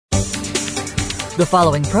The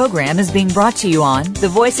following program is being brought to you on the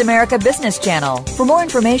Voice America Business Channel. For more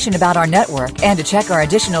information about our network and to check our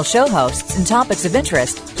additional show hosts and topics of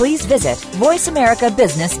interest, please visit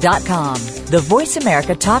voiceamericabusiness.com. The Voice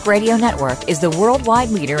America Talk Radio Network is the worldwide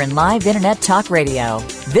leader in live Internet talk radio.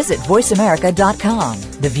 Visit voiceamerica.com.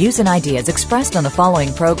 The views and ideas expressed on the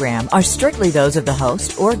following program are strictly those of the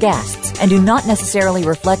host or guests and do not necessarily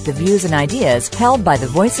reflect the views and ideas held by the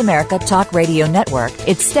Voice America Talk Radio Network,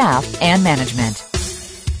 its staff, and management.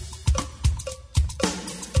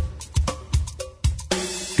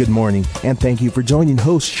 Good morning, and thank you for joining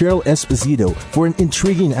host Cheryl Esposito for an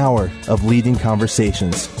intriguing hour of leading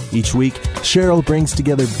conversations. Each week, Cheryl brings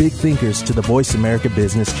together big thinkers to the Voice America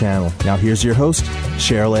Business Channel. Now here's your host,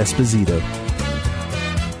 Cheryl Esposito.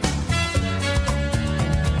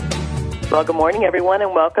 Well, good morning, everyone,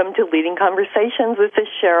 and welcome to Leading Conversations. This is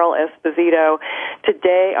Cheryl Esposito.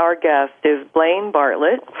 Today, our guest is Blaine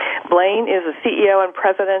Bartlett. Blaine is the CEO and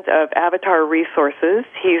president of Avatar Resources.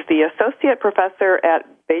 He's the associate professor at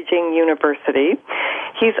Beijing University.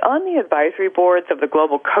 He's on the advisory boards of the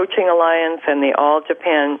Global Coaching Alliance and the All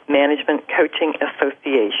Japan Management Coaching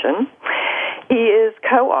Association. He is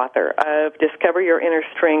co-author of Discover Your Inner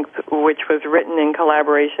Strength, which was written in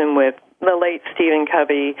collaboration with the late Stephen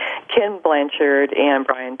Covey, Ken Blanchard, and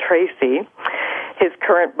Brian Tracy. His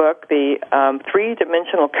current book, The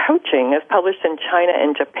Three-Dimensional Coaching, is published in China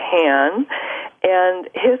and Japan. And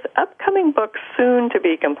his upcoming book, soon to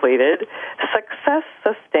be completed, Success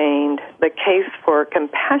Sustained, The Case for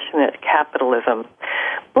Compassionate Capitalism.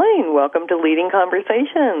 Blaine, welcome to Leading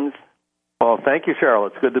Conversations. Well, thank you, Cheryl.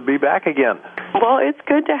 It's good to be back again. Well, it's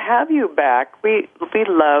good to have you back. We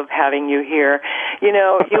love having you here. You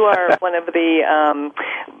know, you are one of the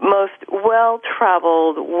most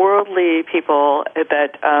well-traveled, worldly people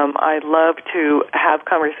that I love to have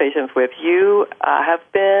conversations with. You have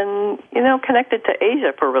been, connected to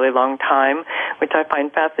Asia for a really long time, which I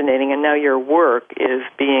find fascinating, and now your work is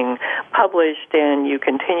being published and you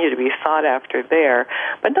continue to be sought after there.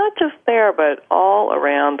 But not just there, but all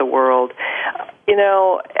around the world.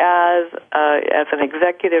 As an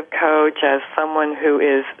executive coach, as someone who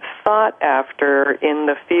is sought after in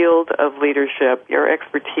the field of leadership, your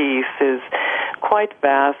expertise is quite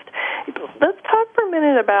vast. Let's talk for a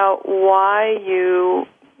minute about why you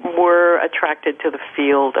were attracted to the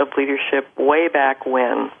field of leadership way back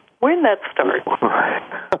when. When did that start?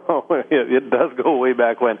 It does go way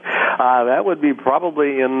back when. That would be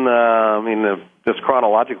probably in, just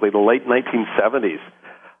chronologically, the late 1970s.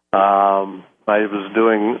 I was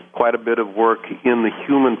doing quite a bit of work in the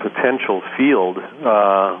human potential field,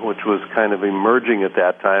 which was kind of emerging at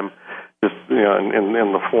that time, just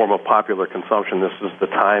in the form of popular consumption. This is the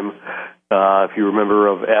time, if you remember,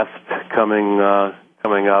 of EST coming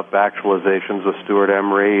up, actualizations of Stuart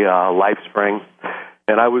Emery, LifeSpring,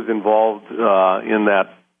 and I was involved in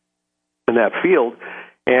that field,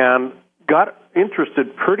 and got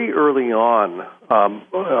interested pretty early on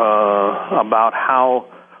about how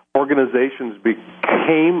organizations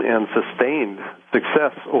became and sustained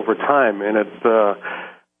success over time, and the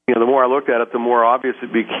more I looked at it, the more obvious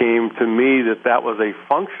it became to me that was a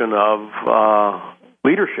function of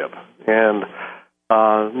leadership, and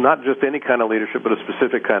not just any kind of leadership, but a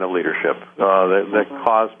specific kind of leadership that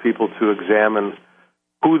caused people to examine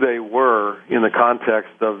who they were in the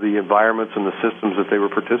context of the environments and the systems that they were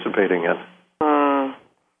participating in.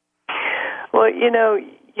 Well,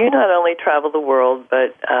 you not only travel the world,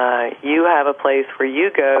 but you have a place where you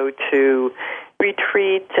go to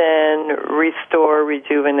retreat and restore,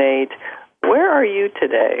 rejuvenate. Where are you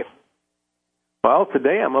today? Well,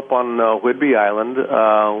 today I'm up on Whidbey Island.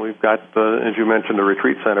 We've got, as you mentioned, the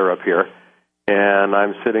retreat center up here, and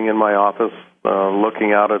I'm sitting in my office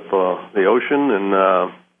looking out at the ocean, and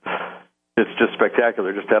it's just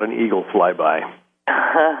spectacular. Just had an eagle fly by.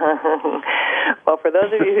 Well, for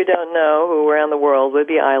those of you who don't know, who are around the world,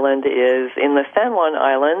 Whidbey Island is in the San Juan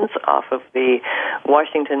Islands off of the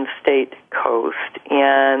Washington State coast,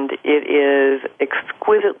 and it is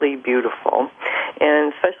exquisitely beautiful,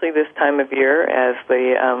 and especially this time of year as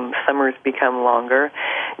the summers become longer.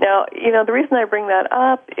 Now, the reason I bring that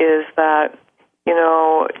up is that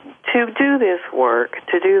to do this work,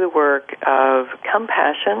 to do the work of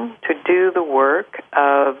compassion, to do the work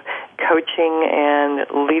of coaching and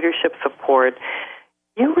leadership support,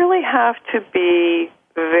 you really have to be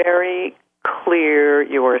very clear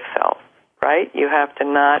yourself, right? You have to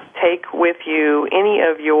not take with you any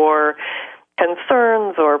of your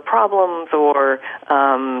concerns or problems or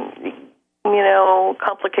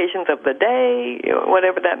complications of the day,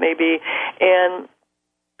 whatever that may be. And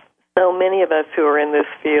so many of us who are in this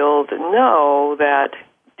field know that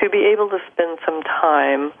to be able to spend some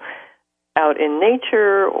time out in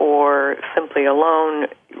nature or simply alone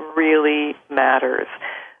really matters.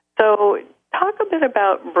 So talk a bit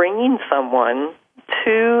about bringing someone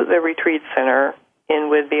to the retreat center in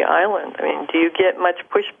Whidbey Island. I mean, do you get much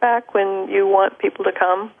pushback when you want people to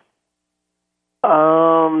come?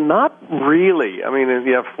 Not really. I mean,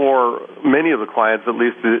 yeah, for many of the clients, at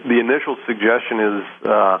least, the initial suggestion is,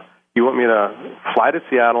 you want me to fly to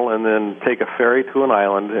Seattle and then take a ferry to an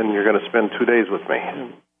island, and you're going to spend 2 days with me.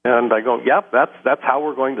 And I go, yep, that's how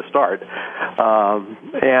we're going to start.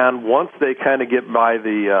 And once they kind of get by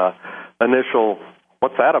the initial,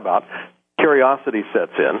 what's that about, curiosity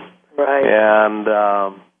sets in. Right.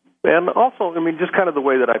 And also, I mean, just kind of the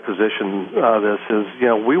way that I position this is, you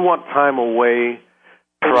know, we want time away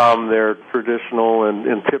from their traditional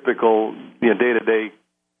and typical, you know, day-to-day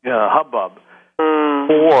hubbub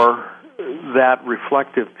for that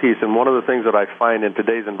reflective piece. And one of the things that I find in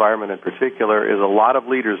today's environment in particular is a lot of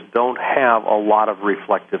leaders don't have a lot of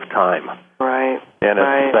reflective time. Right. And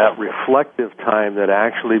it's that reflective time that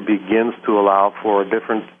actually begins to allow for a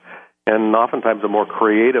different and oftentimes a more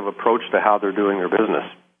creative approach to how they're doing their business.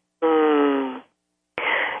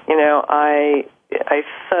 You know, I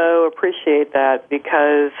so appreciate that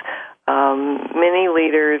because many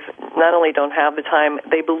leaders not only don't have the time,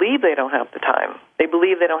 they believe they don't have the time. They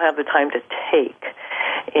believe they don't have the time to take.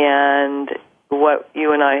 And what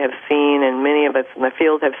you and I have seen, and many of us in the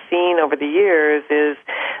field have seen over the years, is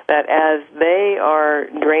that as they are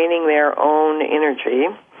draining their own energy,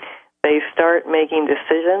 they start making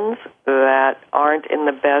decisions that aren't in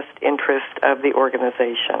the best interest of the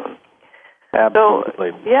organization.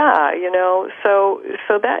 Absolutely. So, yeah, you know, so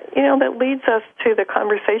that, you know, that leads us to the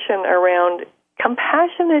conversation around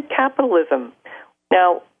compassionate capitalism.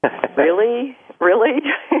 Now, really?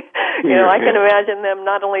 You know, I can imagine them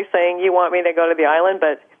not only saying, you want me to go to the island,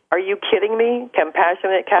 but are you kidding me?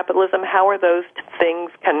 Compassionate capitalism, how are those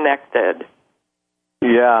things connected?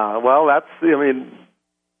 Yeah, well, that's, I mean,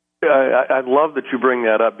 I love that you bring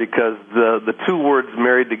that up because the two words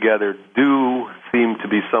married together do seem to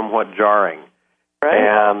be somewhat jarring. Right.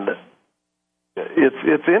 And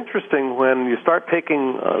it's interesting when you start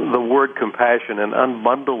taking the word compassion and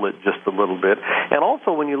unbundle it just a little bit. And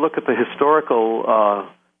also when you look at the historical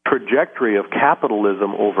trajectory of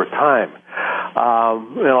capitalism over time.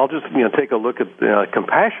 And I'll just take a look at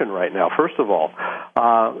compassion right now. First of all,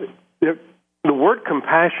 the word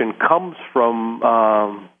compassion comes from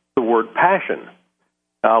the word passion,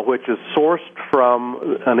 which is sourced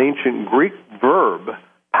from an ancient Greek verb,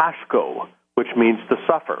 pascho, which means to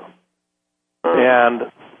suffer.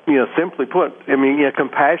 And, simply put, I mean,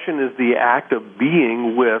 compassion is the act of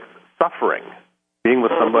being with suffering, being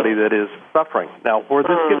with somebody that is suffering. Now, where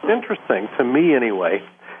this gets interesting, to me anyway,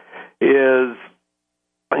 is,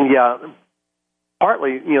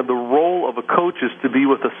 partly, the role of a coach is to be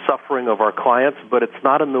with the suffering of our clients, but it's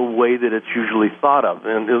not in the way that it's usually thought of.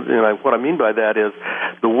 And what I mean by that is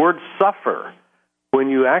the word suffer, when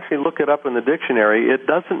you actually look it up in the dictionary, it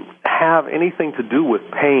doesn't have anything to do with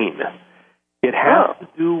pain. It has to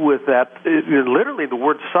do with that. Literally, the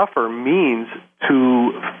word suffer means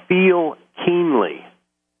to feel keenly.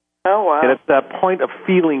 Oh, wow. And it's that point of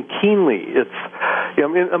feeling keenly. It's,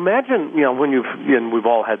 imagine, when and we've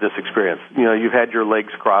all had this experience, you've had your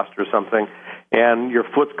legs crossed or something, and your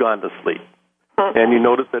foot's gone to sleep. And you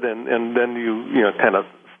notice it, and then you kind of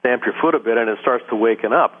stamp your foot a bit, and it starts to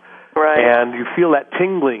waken up. Right. And you feel that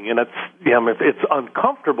tingling, and it's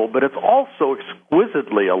uncomfortable, but it's also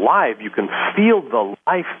exquisitely alive. You can feel the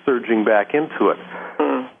life surging back into it.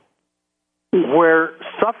 Where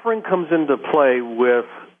suffering comes into play with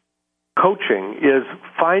coaching is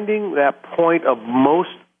finding that point of most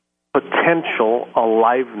potential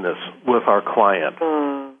aliveness with our client.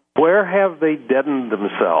 Where have they deadened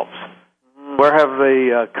themselves? Where have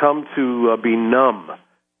they come to be numb?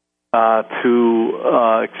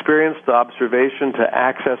 To experience the observation, to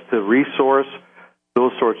access to resource,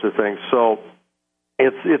 those sorts of things. So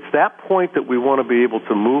it's that point that we want to be able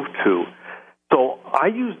to move to. So I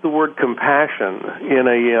use the word compassion in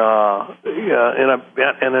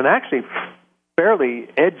an actually fairly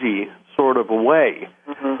edgy sort of a way,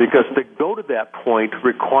 because to go to that point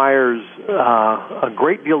requires a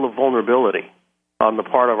great deal of vulnerability on the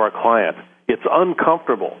part of our client. It's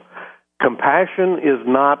uncomfortable. Compassion is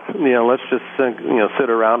not, let's just sit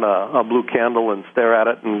around a blue candle and stare at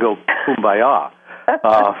it and go kumbaya.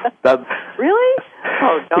 Really?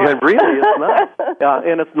 Oh, no. Really, it's not.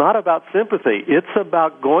 And it's not about sympathy. It's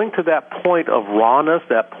about going to that point of rawness,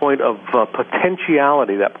 that point of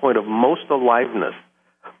potentiality, that point of most aliveness.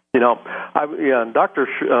 Dr.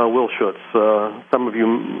 Will Schutz, some of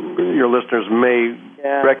your listeners may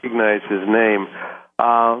recognize his name,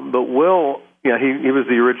 but Will, he was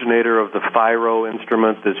the originator of the FIRO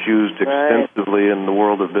instrument that's used extensively in the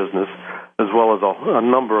world of business, as well as a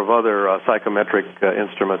number of other psychometric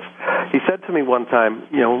instruments. He said to me one time,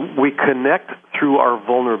 we connect through our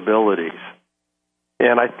vulnerabilities.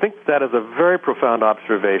 And I think that is a very profound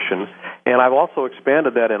observation. And I've also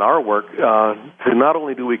expanded that in our work to not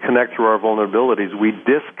only do we connect through our vulnerabilities, we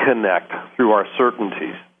disconnect through our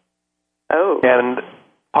certainties. Oh. And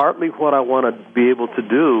partly what I want to be able to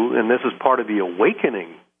do, and this is part of the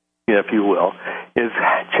awakening, if you will, is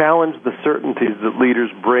challenge the certainties that leaders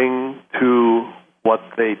bring to what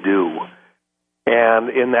they do. And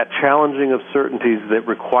in that challenging of certainties that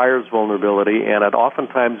requires vulnerability, and it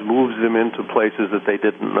oftentimes moves them into places that they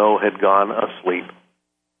didn't know had gone asleep.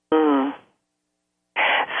 Mm.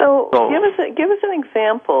 So give us an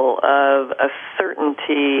example of a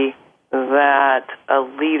certainty that a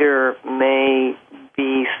leader may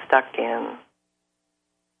be stuck in.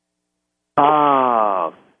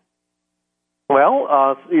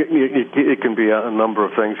 Well, it can be a number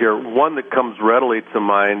of things here. One that comes readily to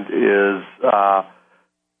mind is,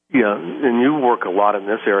 and you work a lot in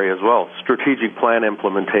this area as well, strategic plan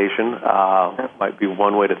implementation might be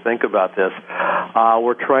one way to think about this.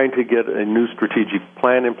 We're trying to get a new strategic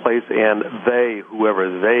plan in place, and whoever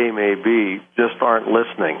they may be, just aren't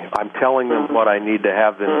listening. I'm telling them what I need to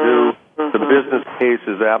have them do. The business case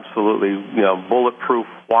is absolutely, bulletproof.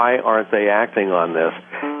 Why aren't they acting on this?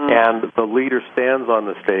 And the leader stands on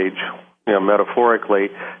the stage, metaphorically,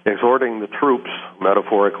 exhorting the troops,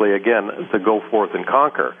 metaphorically again, to go forth and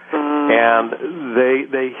conquer. And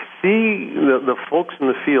they see, the folks in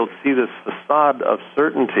the field see this facade of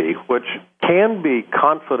certainty, which can be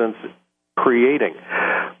confidence creating,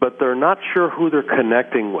 but they're not sure who they're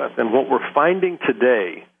connecting with. And what we're finding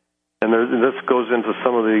today, and this goes into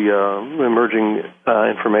some of the emerging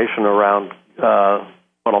information around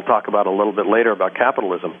what I'll talk about a little bit later about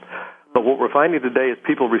capitalism. But what we're finding today is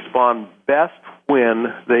people respond best when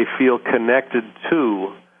they feel connected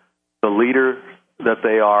to the leader that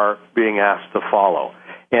they are being asked to follow.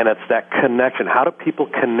 And it's that connection. How do people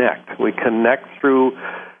connect? We connect through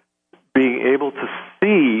being able to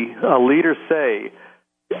see a leader say,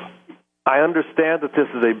 I understand that this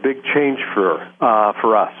is a big change for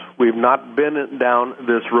us. We've not been down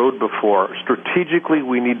this road before. Strategically,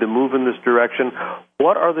 we need to move in this direction.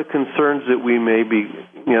 What are the concerns that we may be,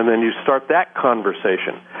 and then you start that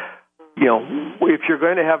conversation. If you're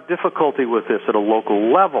going to have difficulty with this at a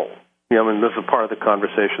local level, and this is part of the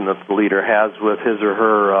conversation that the leader has with his or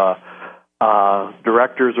her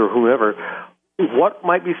directors or whoever, what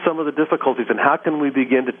might be some of the difficulties, and how can we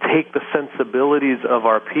begin to take the sensibilities of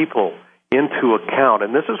our people into account?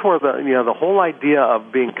 And this is where the whole idea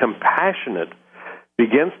of being compassionate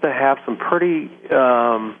begins to have some pretty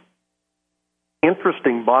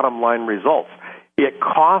interesting bottom line results. It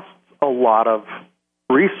costs a lot of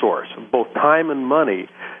resource, both time and money,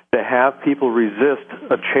 to have people resist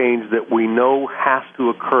a change that we know has to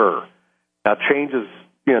occur. Now, change is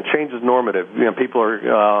normative. People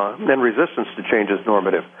are and resistance to change is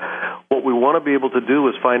normative. What we want to be able to do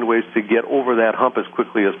is find ways to get over that hump as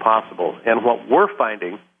quickly as possible. And what we're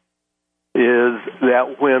finding is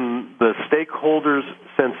that when the stakeholders'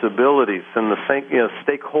 sensibilities and the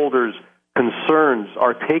stakeholders' concerns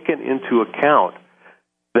are taken into account,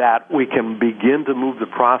 that we can begin to move the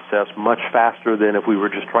process much faster than if we were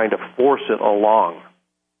just trying to force it along.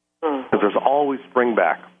 Because there's always spring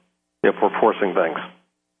back if we're forcing things.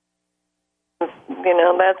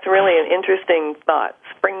 That's really an interesting thought,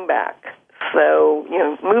 spring back. So,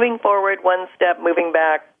 moving forward one step, moving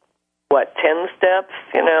back, 10 steps?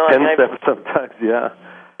 10 steps sometimes, yeah.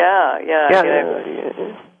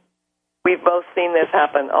 Yeah. We've both seen this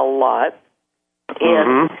happen a lot.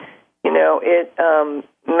 And, it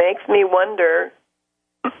makes me wonder,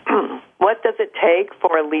 what does it take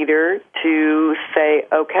for a leader to say,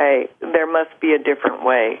 okay, there must be a different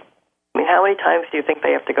way? I mean, how many times do you think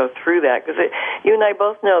they have to go through that? Because you and I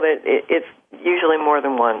both know that it's usually more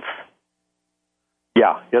than once.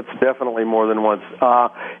 Yeah, it's definitely more than once.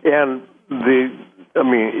 And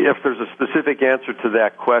if there's a specific answer to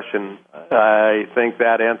that question, I think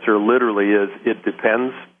that answer literally is, it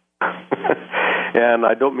depends. And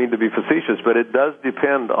I don't mean to be facetious, but it does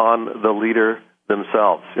depend on the leader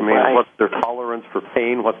themselves. Right. What's their tolerance for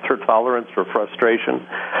pain? What's their tolerance for frustration?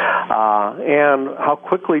 And how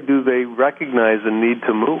quickly do they recognize a need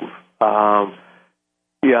to move?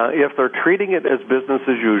 If they're treating it as business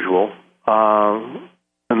as usual,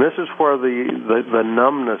 And this is where the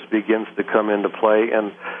numbness begins to come into play,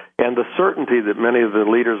 and the certainty that many of the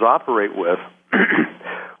leaders operate with.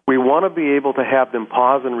 We want to be able to have them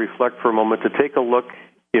pause and reflect for a moment, to take a look,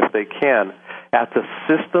 if they can, at the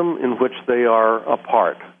system in which they are a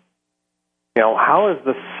part. How is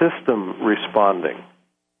the system responding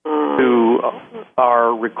to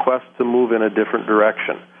our request to move in a different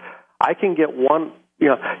direction? I can get one,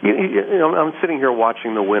 I'm sitting here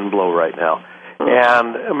watching the wind blow right now.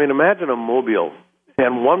 And, imagine a mobile,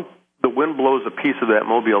 and the wind blows a piece of that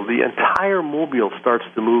mobile. The entire mobile starts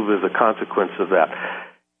to move as a consequence of that.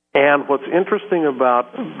 And what's interesting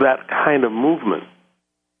about that kind of movement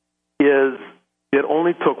is it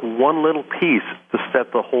only took one little piece to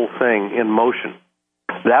set the whole thing in motion.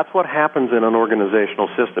 That's what happens in an organizational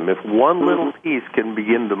system. If one little piece can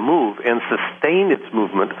begin to move and sustain its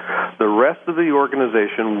movement, the rest of the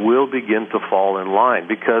organization will begin to fall in line,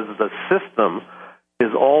 because the system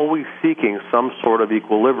is always seeking some sort of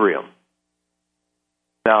equilibrium.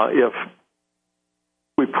 Now, if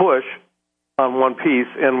we push on one piece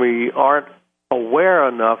and we aren't aware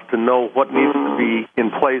enough to know what needs to be in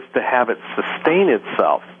place to have it sustain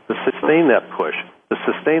itself, to sustain that push, to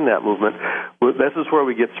sustain that movement, this is where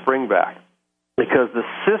we get spring back, because the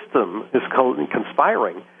system is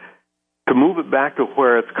conspiring to move it back to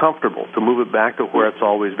where it's comfortable, to move it back to where it's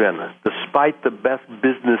always been, despite the best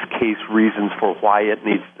business case reasons for why it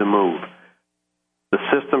needs to move. The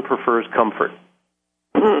system prefers comfort.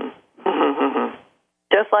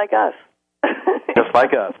 Just like us. Just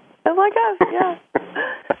like us. Just like us, yeah.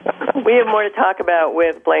 We have more to talk about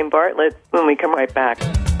with Blaine Bartlett when we come right back.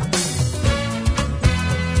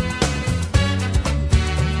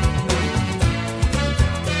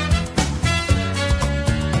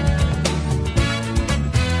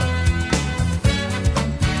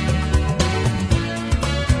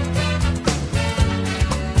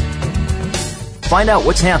 Find out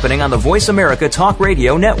what's happening on the Voice America Talk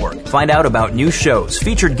Radio Network. Find out about new shows,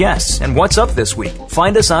 featured guests, and what's up this week.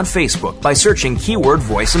 Find us on Facebook by searching keyword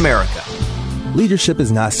Voice America. Leadership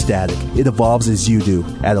is not static. It evolves as you do.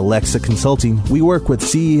 At Alexa Consulting, we work with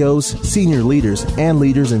CEOs, senior leaders, and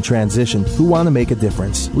leaders in transition who want to make a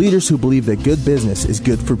difference. Leaders who believe that good business is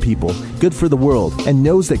good for people, good for the world, and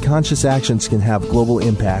knows that conscious actions can have global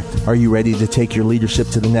impact. Are you ready to take your leadership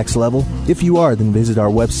to the next level? If you are, then visit our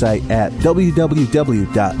website at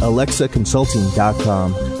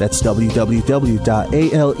www.alexaconsulting.com. That's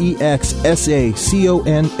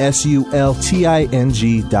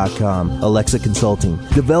www.alexaconsulting.com. Alexa Consulting,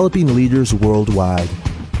 developing leaders worldwide.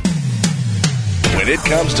 When it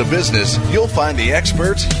comes to business, you'll find the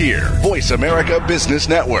experts here. Voice America Business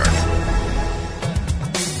Network.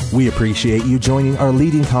 We appreciate you joining our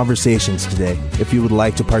leading conversations today. If you would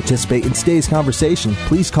like to participate in today's conversation,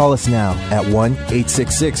 please call us now at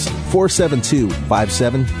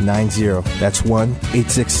 1-866-472-5790. That's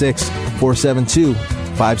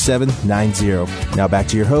 1-866-472-5790. Now back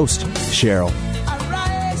to your host, Cheryl.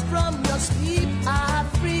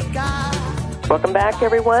 Welcome back,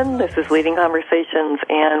 everyone. This is Leading Conversations,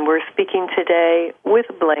 and we're speaking today with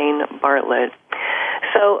Blaine Bartlett.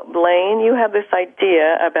 So, Blaine, you have this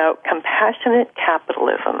idea about compassionate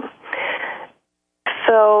capitalism.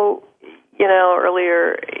 So,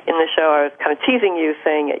 earlier in the show, I was kind of teasing you,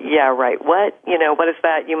 saying, yeah, right, what? What is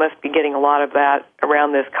that? You must be getting a lot of that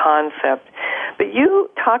around this concept. But you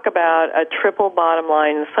talk about a triple bottom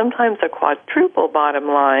line, sometimes a quadruple bottom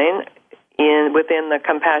line, within the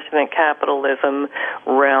compassionate capitalism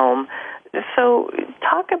realm. So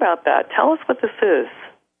talk about that. Tell us what this is.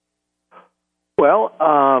 Well,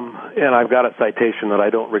 and I've got a citation that I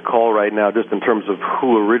don't recall right now, just in terms of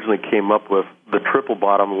who originally came up with the triple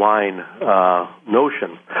bottom line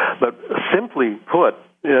notion. But simply put,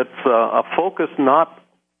 it's a focus not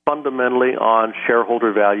fundamentally on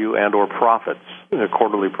shareholder value and or profits,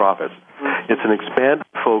 quarterly profits. Mm-hmm. It's an expanded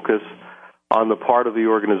focus on the part of the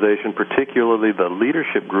organization, particularly the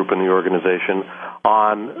leadership group in the organization,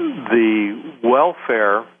 on the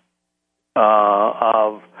welfare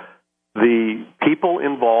of the people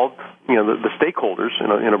involved, the stakeholders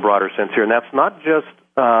in a broader sense here. And that's not just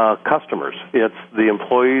customers. It's the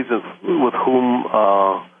employees with whom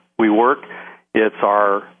we work. It's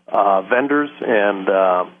our vendors and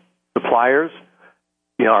suppliers.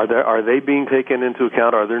 Are they being taken into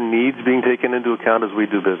account? Are their needs being taken into account as we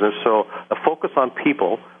do business? So a focus on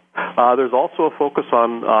people. There's also a focus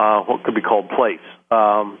on what could be called place.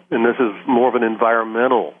 And this is more of an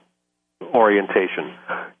environmental orientation.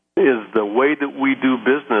 Is the way that we do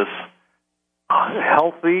business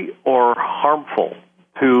healthy or harmful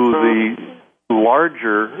to the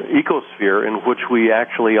larger ecosphere in which we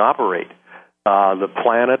actually operate? the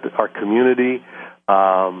planet, our community,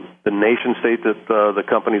 the nation state that the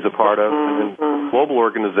company's a part of, and then global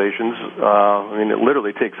organizations. It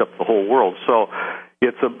literally takes up the whole world. So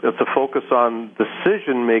it's a focus on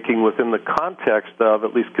decision making within the context of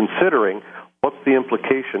at least considering what's the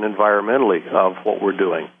implication environmentally of what we're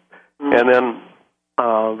doing. And then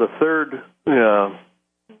the third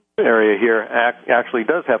area here actually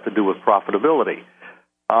does have to do with profitability,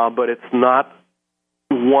 but it's not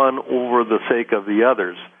one over the sake of the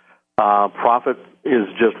others. Profit is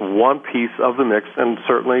just one piece of the mix, and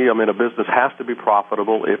certainly, a business has to be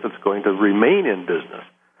profitable if it's going to remain in business.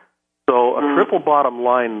 So a triple bottom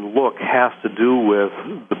line look has to do with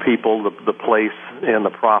the people, the place, and the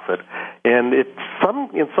profit. And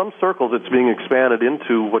in some circles, it's being expanded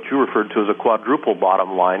into what you referred to as a quadruple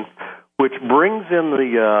bottom line, which brings in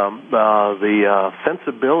the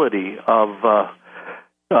sensibility of,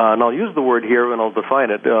 and I'll use the word here and I'll define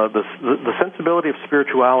it, the sensibility of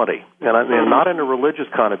spirituality, and not in a religious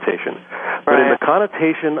connotation, but in the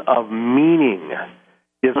connotation of meaning.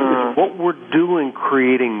 Is what we're doing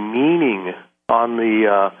creating meaning on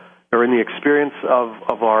or in the experience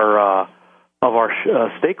of our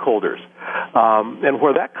stakeholders, and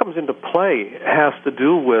where that comes into play has to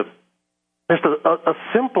do with just a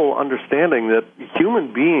simple understanding that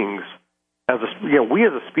human beings, we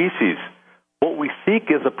as a species, what we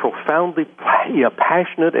seek is a profoundly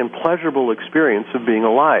passionate and pleasurable experience of being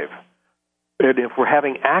alive. And if we're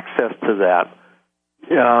having access to that,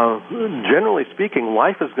 generally speaking,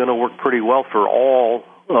 life is going to work pretty well for all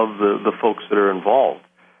of the folks that are involved.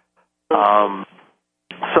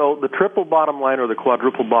 So the triple bottom line or the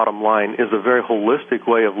quadruple bottom line is a very holistic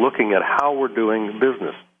way of looking at how we're doing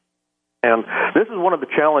business. And this is one of the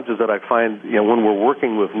challenges that I find when we're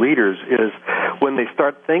working with leaders is when they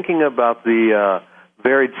start thinking about the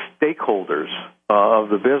varied stakeholders of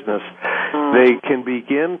the business, they can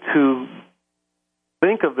begin to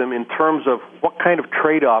think of them in terms of what kind of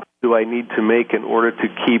trade-off do I need to make in order to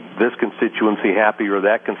keep this constituency happy or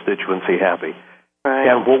that constituency happy. Right.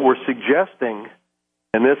 And what we're suggesting,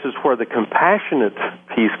 and this is where the compassionate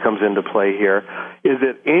piece comes into play here, is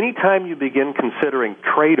that any time you begin considering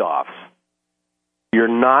trade-offs, you're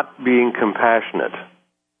not being compassionate.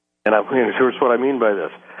 And here's what I mean by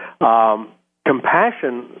this.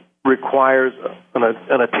 Compassion requires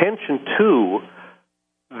an attention to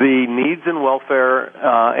the needs and welfare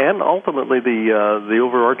and ultimately the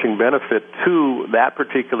overarching benefit to that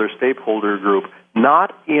particular stakeholder group,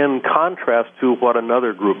 not in contrast to what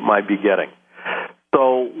another group might be getting.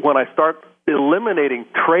 So when I start eliminating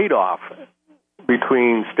trade-off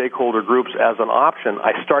between stakeholder groups as an option,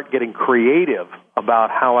 I start getting creative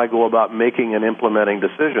about how I go about making and implementing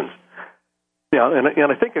decisions.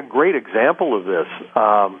 And I think a great example of this,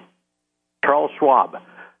 Charles Schwab,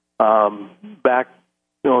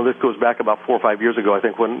 this goes back about 4 or 5 years ago. I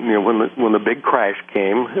think when the big crash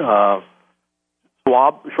came,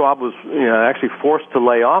 Schwab was actually forced to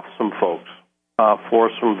lay off some folks for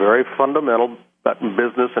some very fundamental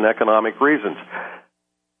business and economic reasons.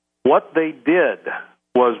 What they did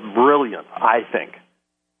was brilliant, I think.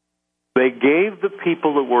 They gave the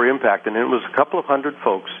people that were impacted, and it was a couple of hundred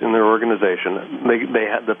folks in their organization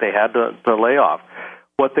that they had to lay off.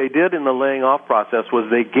 What they did in the laying off process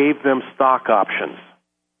was they gave them stock options.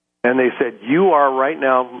 And they said, you are right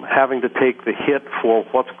now having to take the hit for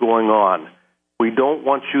what's going on. We don't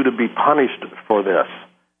want you to be punished for this.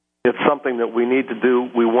 It's something that we need to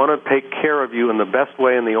do. We want to take care of you in the best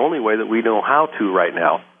way and the only way that we know how to right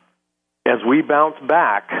now. As we bounce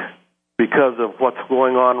back because of what's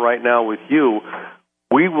going on right now with you,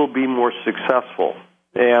 we will be more successful.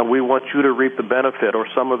 And we want you to reap the benefit or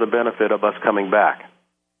some of the benefit of us coming back.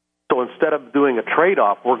 So instead of doing a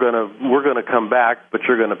trade-off, we're going to come back, but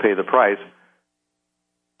you're going to pay the price.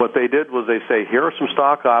 What they did was they say, here are some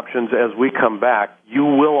stock options. As we come back, you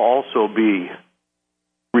will also be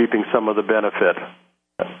reaping some of the benefit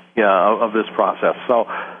of this process. So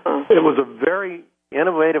it was a very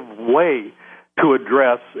innovative way to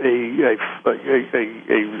address a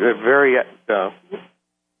very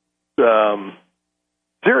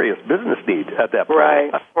serious business need at that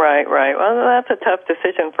point. Right. Well, that's a tough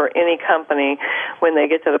decision for any company when they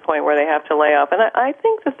get to the point where they have to lay off. And I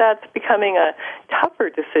think that that's becoming a tougher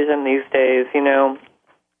decision these days. In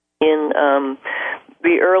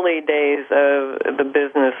the early days of the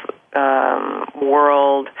business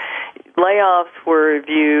world, layoffs were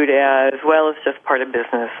viewed as, well, it's just part of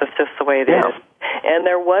business. It's just the way it is. And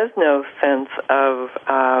there was no sense of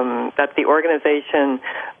that the organization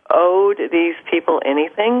owed these people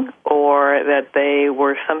anything, or that they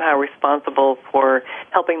were somehow responsible for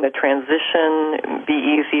helping the transition be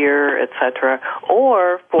easier, etc.,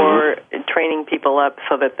 or for training people up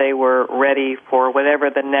so that they were ready for whatever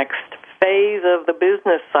the next phase of the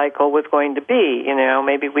business cycle was going to be.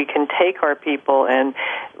 Maybe we can take our people and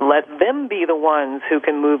let them be the ones who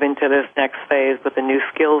can move into this next phase with the new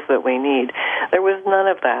skills that we need. There was none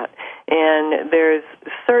of that. And there's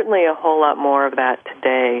certainly a whole lot more of that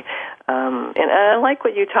today. And I like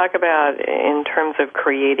what you talk about in terms of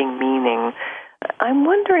creating meaning. I'm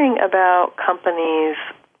wondering about companies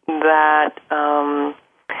that,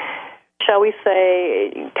 shall we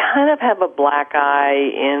say, kind of have a black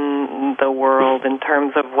eye in the world in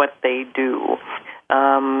terms of what they do.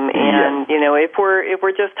 And, if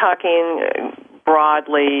we're just talking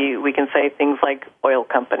broadly, we can say things like oil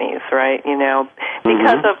companies, right?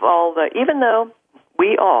 Because of all even though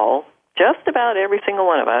we all, just about every single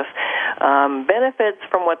one of us, benefits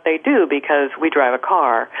from what they do because we drive a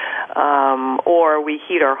car, or we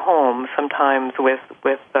heat our homes sometimes with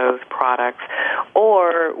those products,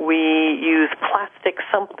 or we use plastic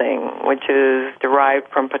something which is derived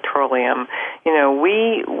from petroleum.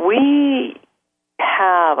 We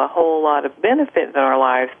have a whole lot of benefit in our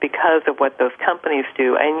lives because of what those companies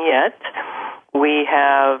do, and yet we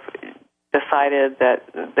have decided that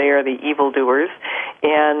they are the evildoers,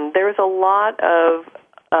 and there's a lot of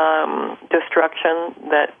destruction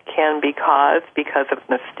that can be caused because of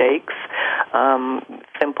mistakes,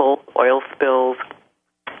 simple oil spills,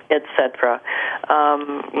 etc.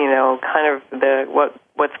 Kind of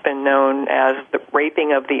what's been known as the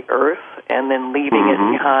raping of the earth and then leaving it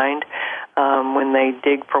behind when they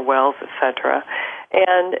dig for wells, etc.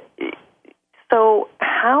 And so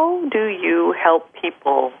how do you help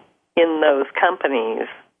people in those companies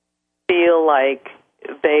feel like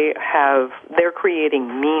they're creating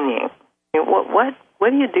meaning? What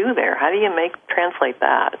do you do there? How do you translate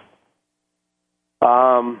that?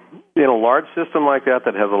 In a large system like that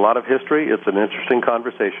has a lot of history, it's an interesting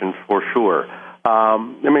conversation for sure.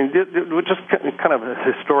 Just kind of a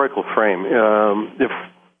historical frame. If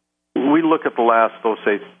we look at the last,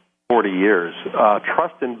 say, 40 years,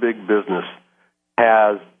 trust in big business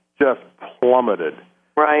has just plummeted.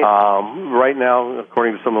 Right. Right now,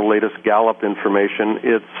 according to some of the latest Gallup information,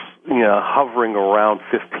 it's hovering around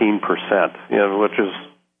 15%, which is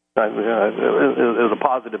a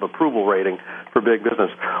positive approval rating for big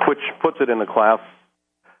business, which puts it in the class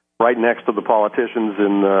right next to the politicians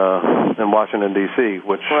in Washington, D.C.,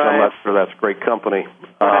 which I'm not sure that's great company.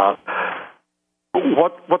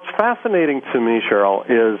 What's fascinating to me, Cheryl,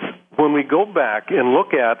 is when we go back and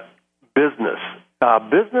look at business,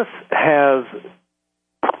 business has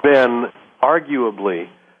been arguably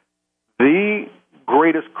the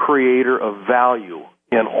greatest creator of value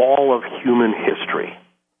in all of human history.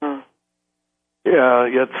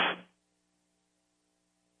 It's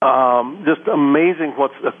just amazing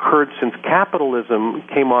what's occurred since capitalism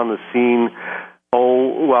came on the scene.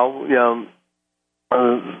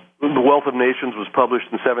 The Wealth of Nations was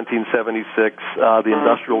published in 1776. The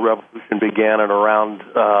Industrial Revolution began at around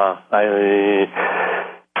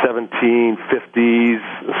 1750s,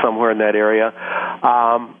 somewhere in that area.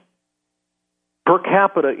 Per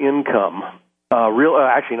capita income,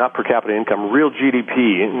 not per capita income, real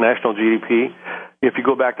GDP, national GDP, if you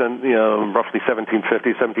go back to roughly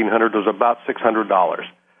 1750, 1700, was about $600.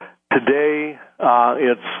 Today,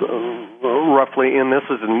 it's roughly, and this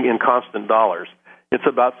is in constant dollars, it's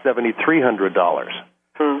about $7,300.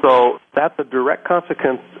 So that's a direct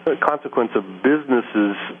consequence of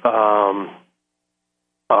businesses'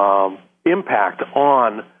 impact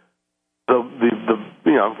on the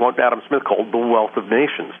what Adam Smith called the wealth of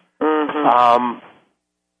nations.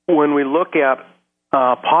 When we look at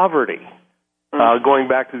poverty, going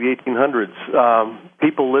back to the 1800s,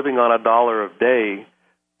 people living on $1 a day,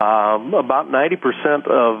 about 90%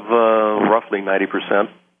 of, roughly 90%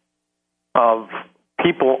 of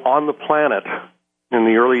people on the planet in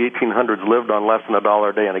the early 1800s lived on less than $1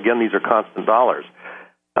 a day. And again, these are constant dollars.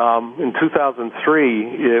 In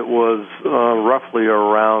 2003, it was roughly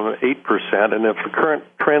around 8%, and if the current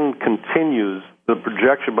trend continues, the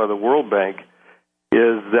projection by the World Bank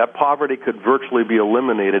is that poverty could virtually be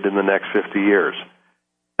eliminated in the next 50 years.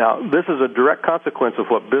 Now, this is a direct consequence of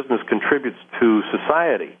what business contributes to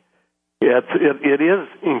society. It is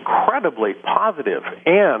incredibly positive,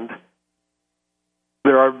 and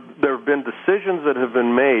there have been decisions that have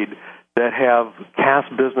been made that have cast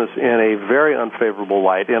business in a very unfavorable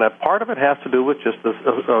light, and a part of it has to do with just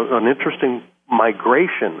an interesting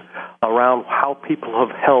migration around how people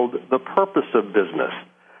have held the purpose of business.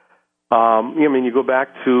 You go back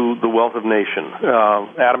to The Wealth of Nations,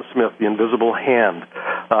 Adam Smith, The Invisible Hand.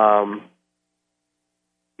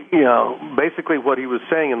 Basically what he was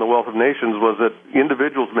saying in The Wealth of Nations was that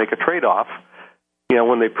individuals make a trade-off.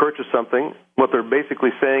 When they purchase something, what they're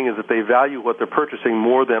basically saying is that they value what they're purchasing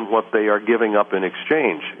more than what they are giving up in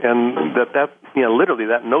exchange. And literally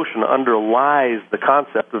that notion underlies the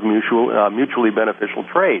concept of mutually beneficial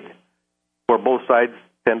trade, where both sides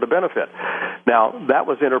tend to benefit. Now, that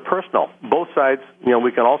was interpersonal. Both sides,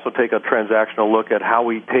 we can also take a transactional look at how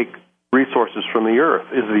we take resources from the earth.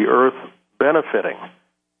 Is the earth benefiting?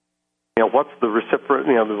 What's the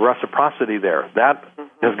reciprocity there? That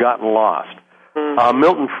has gotten lost.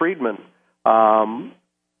 Milton Friedman,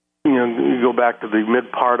 you go back to the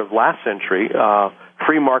mid part of last century,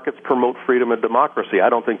 free markets promote freedom and democracy. I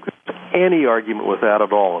don't think there's any argument with that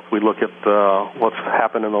at all if we look at what's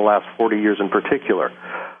happened in the last 40 years in particular.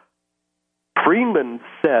 Friedman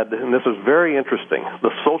said, and this is very interesting,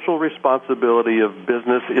 the social responsibility of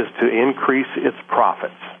business is to increase its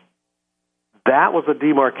profits. That was a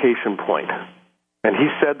demarcation point. And he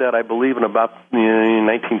said that, I believe, in about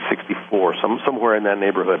 1964, somewhere in that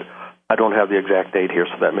neighborhood. I don't have the exact date here,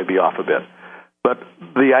 so that may be off a bit. But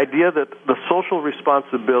the idea that the social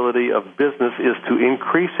responsibility of business is to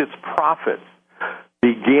increase its profits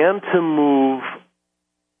began to move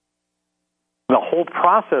the whole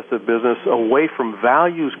process of business away from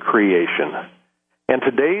values creation. And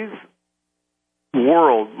today's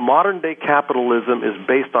world, modern-day capitalism, is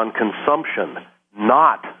based on consumption,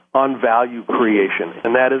 not on value creation,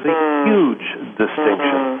 and that is a huge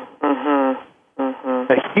distinction.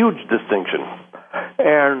 A huge distinction.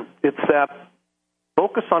 And it's that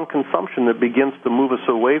focus on consumption that begins to move us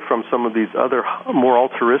away from some of these other more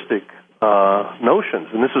altruistic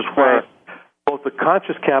notions. And this is where both the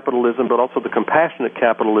conscious capitalism but also the compassionate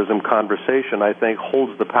capitalism conversation, I think,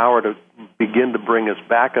 holds the power to begin to bring us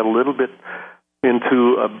back a little bit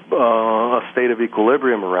into a state of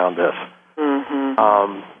equilibrium around this.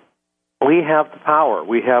 We have the power.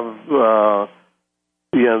 We have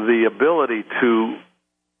the ability to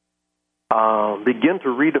begin to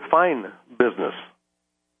redefine business.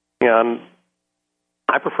 And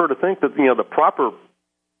I prefer to think that the proper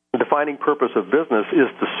defining purpose of business is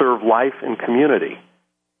to serve life and community.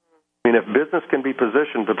 If business can be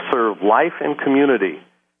positioned to serve life and community,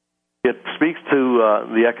 it speaks to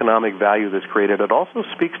the economic value that's created. It also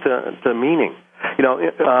speaks to meaning.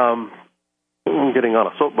 I'm getting on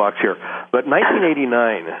a soapbox here, but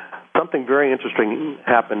 1989, something very interesting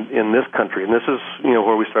happened in this country, and this is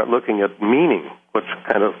where we start looking at meaning, which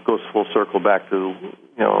kind of goes full circle back to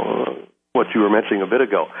what you were mentioning a bit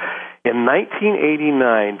ago. In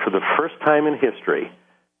 1989, for the first time in history,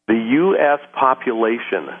 the U.S.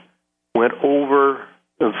 population went over.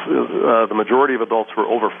 The majority of adults were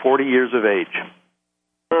over 40 years of age.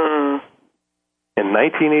 In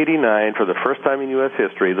 1989, for the first time in U.S.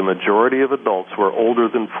 history, the majority of adults were older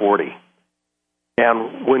than 40.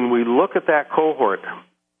 And when we look at that cohort,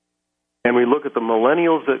 and we look at the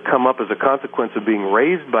millennials that come up as a consequence of being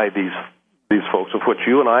raised by these folks, of which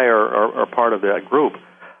you and I are part of that group,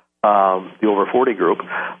 the over 40 group,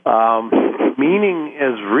 meaning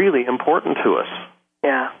is really important to us.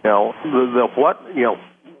 Yeah. The what,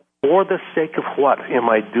 for the sake of what am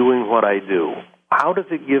I doing what I do? How does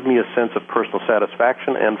it give me a sense of personal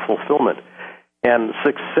satisfaction and fulfillment? And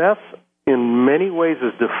success, in many ways,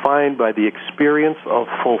 is defined by the experience of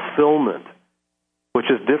fulfillment,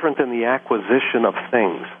 which is different than the acquisition of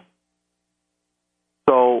things.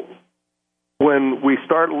 So when we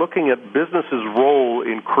start looking at business's role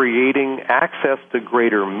in creating access to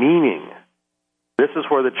greater meaning, this is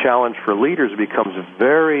where the challenge for leaders becomes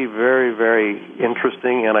very, very, very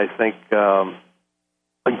interesting and I think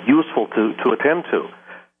useful to attend to.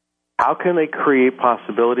 How can they create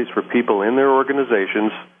possibilities for people in their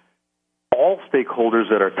organizations, all stakeholders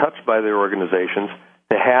that are touched by their organizations,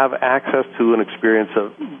 to have access to an experience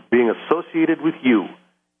of being associated with you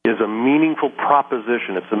is a meaningful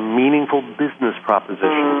proposition. It's a meaningful business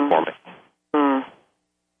proposition for me.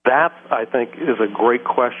 That, I think, is a great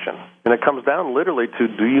question. And it comes down literally to,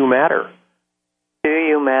 do you matter? Do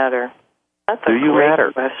you matter? That's a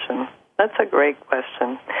great question. That's a great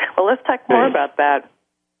question. Well, let's talk more about that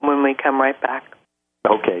when we come right back.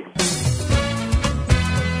 Okay.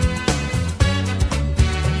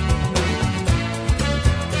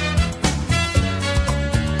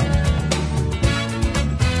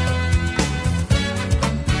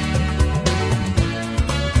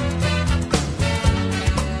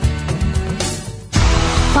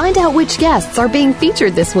 Find out which guests are being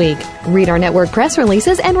featured this week. Read our network press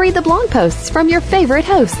releases and read the blog posts from your favorite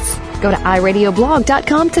hosts. Go to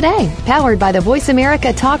iradioblog.com today, powered by the Voice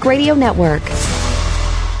America Talk Radio Network.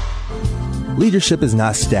 Leadership is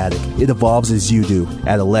not static. It evolves as you do.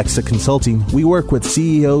 At Alexa Consulting, we work with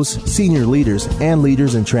CEOs, senior leaders, and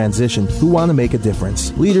leaders in transition who want to make a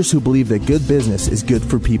difference. Leaders who believe that good business is good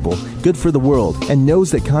for people, good for the world, and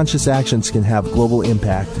knows that conscious actions can have global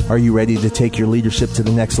impact. Are you ready to take your leadership to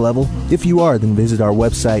the next level? If you are, then visit our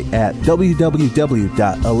website at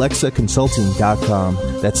www.alexaconsulting.com.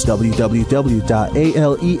 That's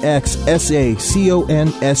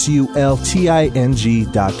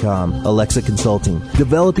www.alexaconsulting.com. Alexa Consulting,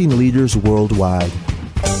 developing leaders worldwide.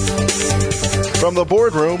 From the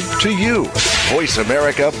boardroom to you, Voice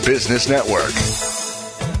America Business Network.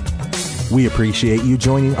 We appreciate you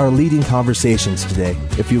joining our leading conversations today.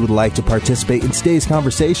 If you would like to participate in today's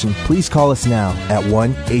conversation, please call us now at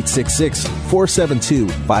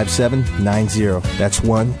 1-866-472-5790. That's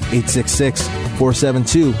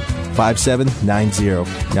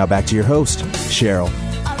 1-866-472-5790. Now back to your host, Cheryl.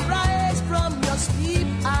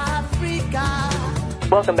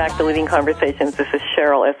 Welcome back to Leading Conversations. This is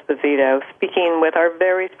Cheryl Esposito speaking with our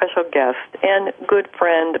very special guest and good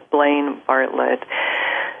friend, Blaine Bartlett.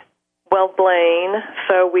 Well, Blaine,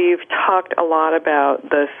 so we've talked a lot about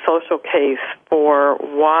the social case for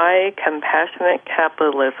why compassionate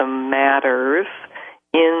capitalism matters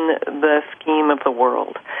in the scheme of the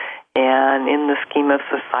world and in the scheme of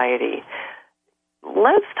society.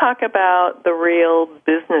 Let's talk about the real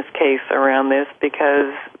business case around this,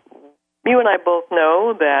 because you and I both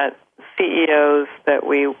know that CEOs that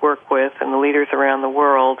we work with and the leaders around the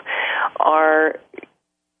world are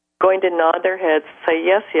going to nod their heads, say,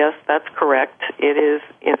 yes, that's correct. It's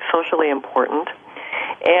socially important.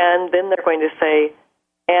 And then they're going to say,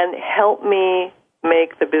 and help me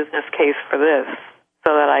make the business case for this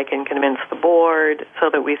so that I can convince the board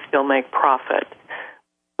so that we still make profit.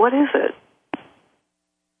 What is it?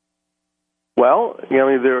 Well,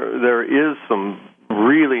 there is some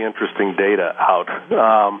really interesting data out.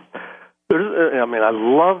 I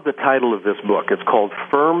love the title of this book. It's called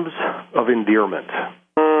Firms of Endearment.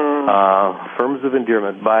 Firms of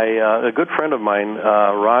Endearment by a good friend of mine,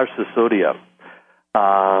 Raj Sisodia.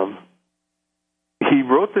 He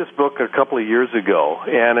wrote this book a couple of years ago,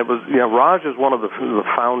 and it was Raj is one of the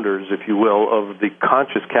founders, if you will, of the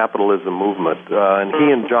conscious capitalism movement. And he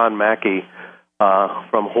and John Mackey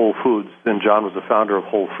from Whole Foods, and John was the founder of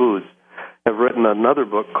Whole Foods, have written another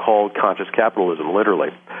book called Conscious Capitalism,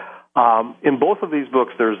 literally. In both of these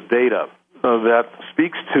books, there's data that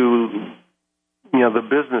speaks to the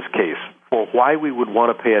business case for why we would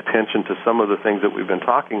want to pay attention to some of the things that we've been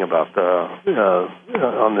talking about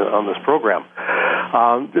on this program.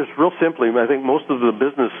 Just real simply, I think most of the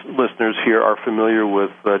business listeners here are familiar with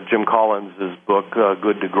Jim Collins' book,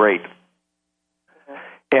 Good to Great.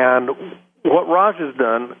 And what Raj has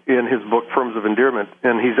done in his book, Firms of Endearment,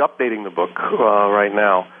 and he's updating the book right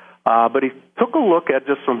now, but he took a look at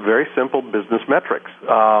just some very simple business metrics.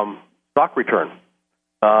 Stock return.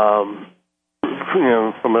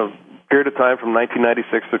 From a period of time from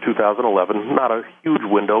 1996 to 2011, not a huge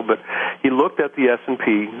window, but he looked at the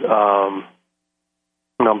S&P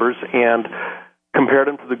numbers and compared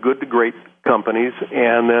them to the good to great companies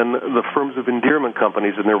and then the firms of endearment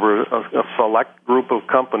companies, and there were a select group of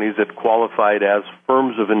companies that qualified as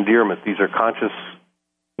firms of endearment. These are conscious,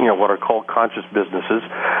 what are called conscious businesses.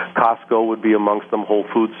 Costco would be amongst them, Whole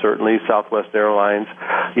Foods certainly, Southwest Airlines.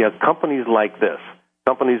 Companies like this,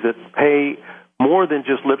 companies that pay more than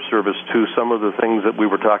just lip service to some of the things that we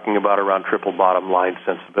were talking about around triple bottom line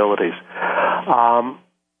sensibilities.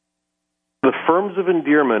 The firms of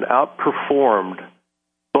endearment outperformed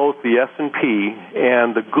both the S&P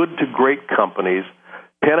and the good to great companies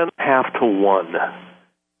 10.5 to 1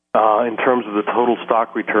 in terms of the total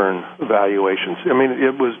stock return valuations.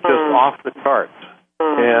 It was just off the charts,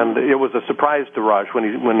 and it was a surprise to Raj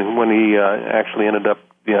when he actually ended up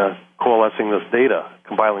coalescing this data,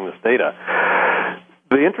 compiling this data.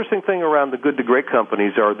 The interesting thing around the good to great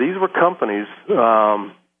companies are these were companies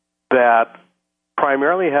that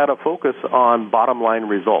primarily had a focus on bottom line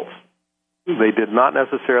results. They did not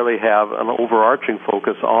necessarily have an overarching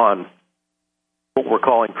focus on what we're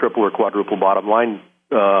calling triple or quadruple bottom line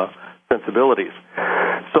sensibilities.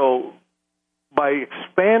 So by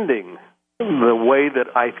expanding the way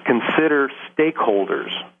that I consider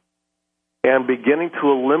stakeholders and beginning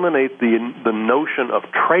to eliminate the notion of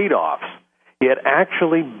trade-offs, it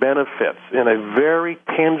actually benefits in a very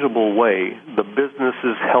tangible way the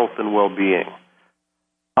business's health and well-being.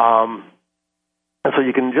 And so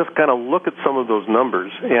you can just kind of look at some of those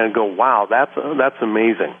numbers and go, wow, that's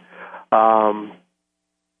amazing.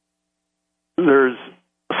 There's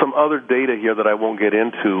some other data here that I won't get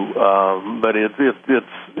into, but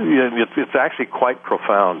it's actually quite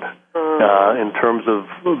profound in terms of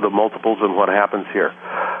the multiples and what happens here.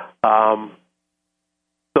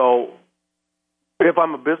 So if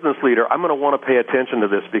I'm a business leader, I'm going to want to pay attention to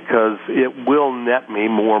this because it will net me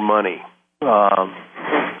more money.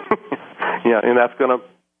 And that's going to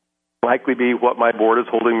likely be what my board is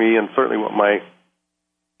holding me, and certainly what my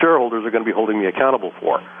shareholders are going to be holding me accountable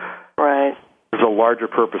for. Right. There's a larger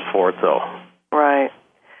purpose for it, though. Right.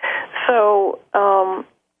 So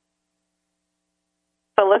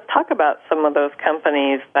let's talk about some of those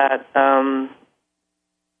companies that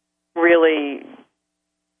really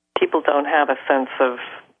people don't have a sense of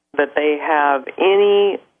that they have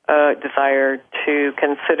any desire to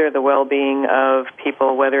consider the well-being of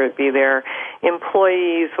people, whether it be their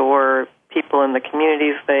employees or people in the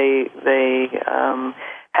communities they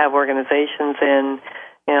have organizations in.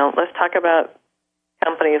 Let's talk about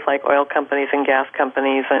companies like oil companies and gas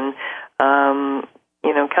companies and,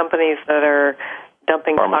 companies that are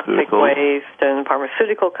dumping toxic waste and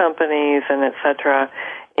pharmaceutical companies and et cetera.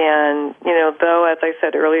 And, though, as I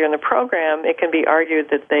said earlier in the program, it can be argued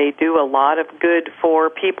that they do a lot of good for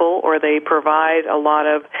people or they provide a lot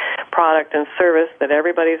of product and service that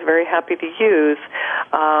everybody's very happy to use,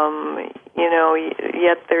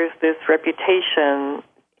 yet there's this reputation.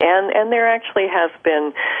 And there actually has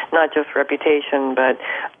been not just reputation, but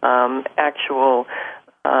actual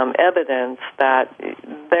evidence that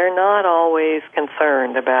they're not always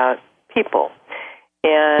concerned about people.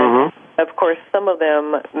 And, of course, some of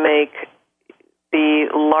them make the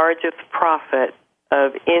largest profit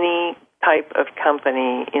of any type of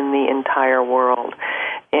company in the entire world.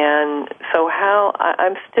 And so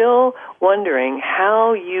I'm still wondering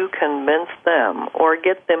how you convince them or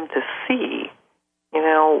get them to see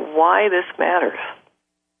why this matters.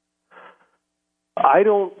 I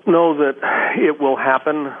don't know that it will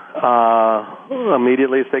happen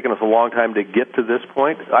immediately. It's taken us a long time to get to this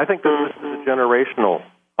point. I think that this is a generational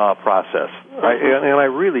process, and I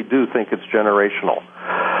really do think it's generational.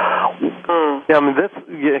 This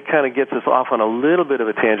kind of gets us off on a little bit of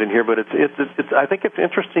a tangent here, but it's I think it's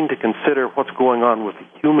interesting to consider what's going on with the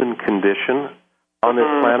human condition on this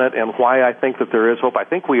planet and why I think that there is hope. I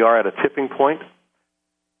think we are at a tipping point.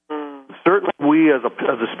 Certainly, we as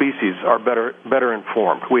a species are better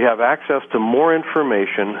informed. We have access to more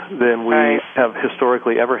information than we have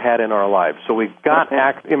historically ever had in our lives. So we've got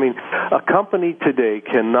a company today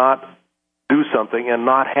cannot do something and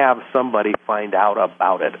not have somebody find out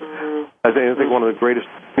about it. I think one of the greatest,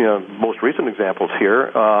 most recent examples here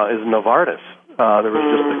is Novartis. There was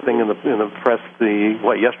just a thing in the press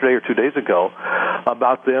yesterday or 2 days ago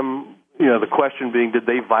about them. The question being, did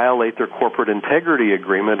they violate their corporate integrity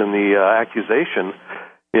agreement? And the accusation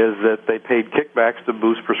is that they paid kickbacks to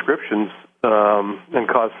boost prescriptions and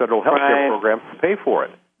cause federal health care programs to pay for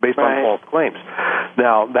it based on false claims.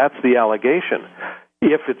 Now, that's the allegation.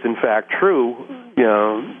 If it's in fact true,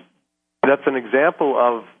 that's an example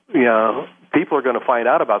of, people are going to find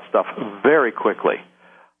out about stuff very quickly.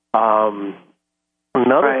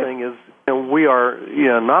 Another thing is, we are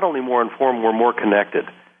not only more informed, we're more connected.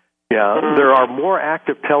 There are more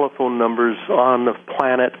active telephone numbers on the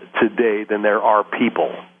planet today than there are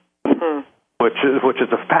people, which is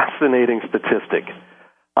a fascinating statistic.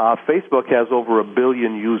 Facebook has over 1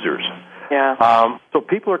 billion users. So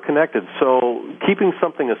people are connected. So keeping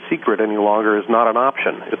something a secret any longer is not an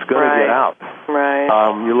option. It's going to get out.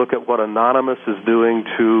 You look at what Anonymous is doing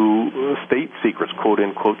to state secrets,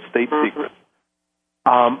 quote-unquote state secrets.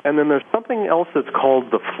 And then there's something else that's called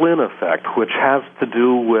the Flynn effect, which has to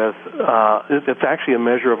do with, it's actually a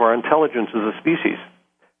measure of our intelligence as a species.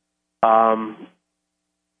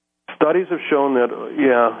 Studies have shown that,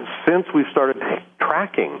 since we've started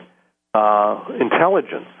tracking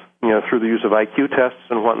intelligence, through the use of IQ tests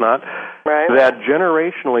and whatnot, that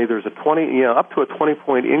generationally there's up to a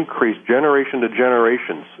 20-point increase generation to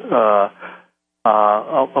generations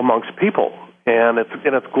amongst people. And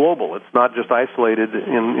it's global. It's not just isolated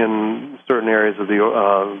in certain areas of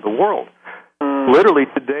the world. Literally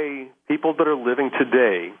today, people that are living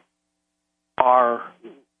today are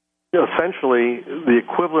essentially the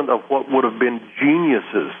equivalent of what would have been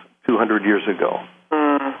geniuses 200 years ago,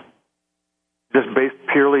 just based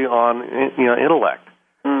purely on intellect.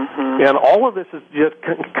 And all of this is just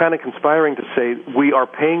kind of conspiring to say we are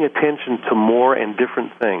paying attention to more and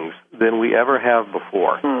different things than we ever have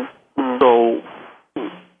before. So,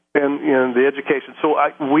 and the education. So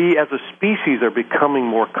we as a species are becoming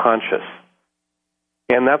more conscious.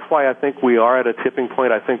 And that's why I think we are at a tipping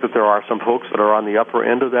point. I think that there are some folks that are on the upper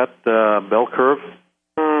end of that bell curve.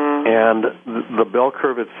 And the bell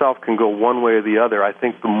curve itself can go one way or the other. I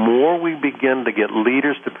think the more we begin to get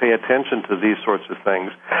leaders to pay attention to these sorts of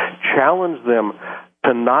things, challenge them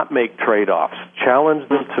to not make trade-offs, challenge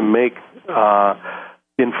them to make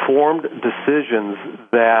informed decisions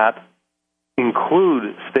that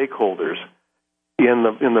include stakeholders in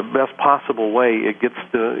the best possible way, it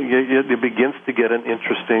begins to get an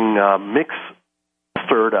interesting mix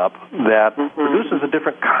stirred up that produces a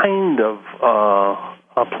different kind of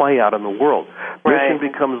play out in the world. Right.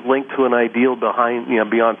 Mission becomes linked to an ideal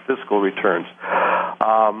beyond fiscal returns.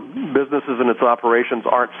 Businesses and its operations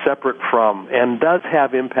aren't separate from and does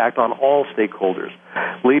have impact on all stakeholders.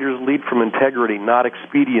 Leaders lead from integrity, not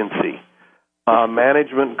expediency.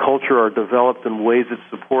 Management and culture are developed in ways that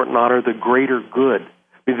support and honor the greater good.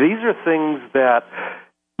 I mean, these are things that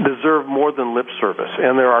deserve more than lip service,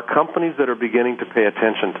 and there are companies that are beginning to pay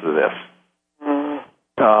attention to this.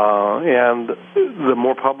 And the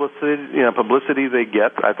more publicity they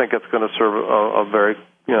get, I think it's going to serve a very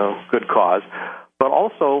good cause. But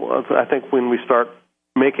also, I think when we start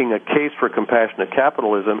making a case for compassionate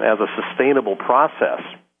capitalism as a sustainable process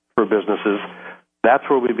for businesses, that's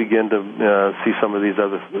where we begin to see some of these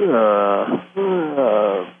other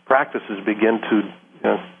practices begin to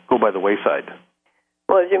go by the wayside.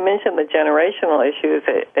 Well, as you mentioned, the generational issues,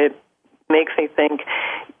 it makes me think,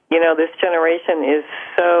 this generation is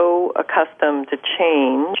so accustomed to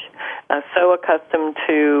change, so accustomed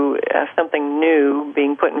to something new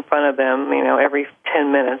being put in front of them, every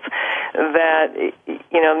 10 minutes, that,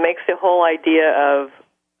 makes the whole idea of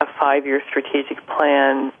a 5-year strategic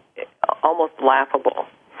plan almost laughable.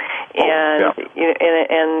 And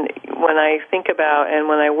and when I think about and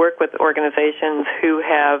when I work with organizations who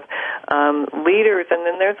have leaders, and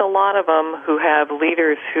then there's a lot of them who have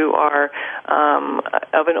leaders who are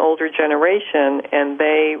of an older generation, and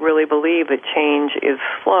they really believe that change is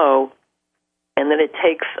slow and that it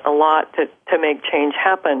takes a lot to make change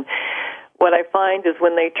happen. What I find is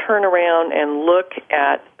when they turn around and look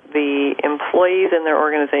at the employees in their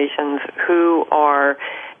organizations who are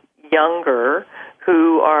younger,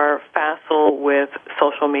 who are facile with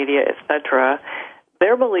social media, etc.,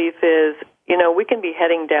 their belief is, we can be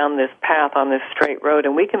heading down this path on this straight road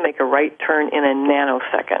and we can make a right turn in a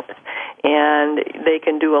nanosecond. And they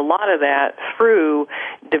can do a lot of that through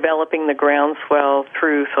developing the groundswell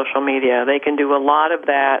through social media. They can do a lot of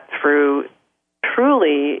that through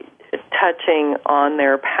truly touching on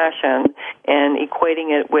their passion and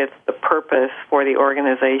equating it with the purpose for the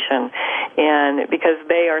organization. And because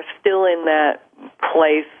they are still in that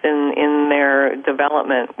place in their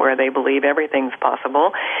development where they believe everything's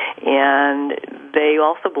possible, and they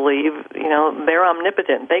also believe, they're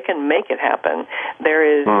omnipotent. They can make it happen.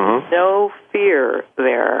 There is no fear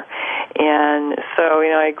there. And so,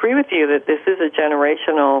 I agree with you that this is a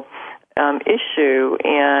generational issue,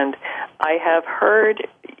 and I have heard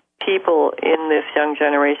people in this young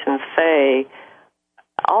generation say,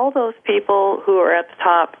 all those people who are at the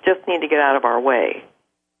top just need to get out of our way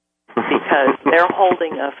because they're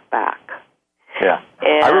holding us back. Yeah.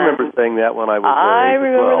 And I remember saying that when I was I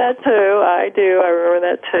remember that too. I do. I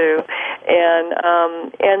remember that too.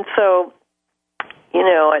 And so,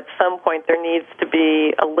 at some point there needs to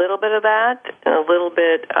be a little bit of that and a little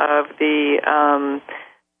bit of the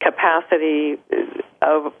capacity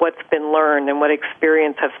of what's been learned and what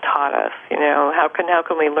experience has taught us. How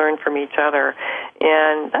can we learn from each other?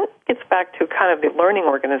 And that gets back to kind of the learning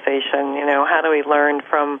organization. How do we learn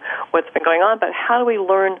from what's been going on, but how do we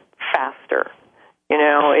learn faster?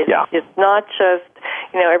 It's not just,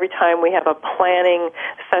 every time we have a planning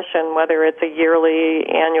session, whether it's a yearly,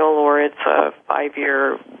 annual, or it's a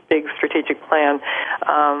 5-year big strategic plan,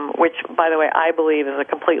 which, by the way, I believe is a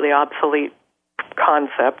completely obsolete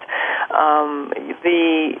concept.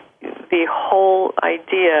 The whole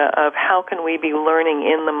idea of how can we be learning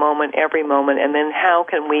in the moment, every moment, and then how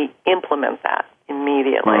can we implement that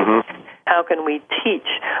immediately? How can we teach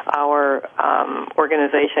our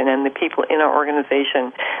organization and the people in our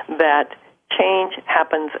organization that change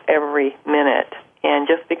happens every minute? And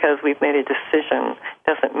just because we've made a decision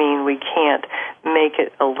doesn't mean we can't make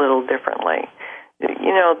it a little differently.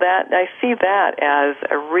 That I see that as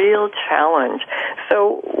a real challenge.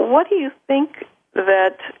 So what do you think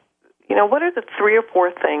that, what are the 3 or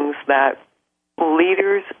 4 things that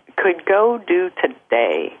leaders could go do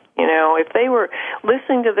today? If they were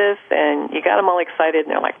listening to this and you got them all excited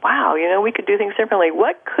and they're like, wow, we could do things differently,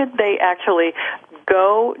 what could they actually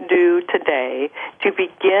go do today to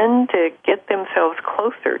begin to get themselves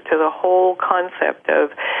closer to the whole concept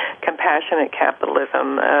of compassionate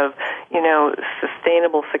capitalism, of,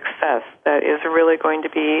 sustainable success that is really going to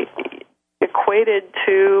be equated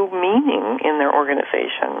to meaning in their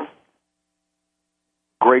organization?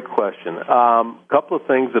 Great question. Couple of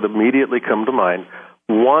things that immediately come to mind.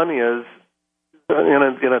 One is,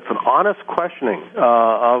 and it's an honest questioning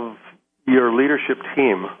of your leadership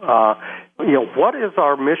team. What is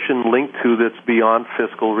our mission linked to that's beyond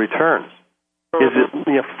fiscal returns? Is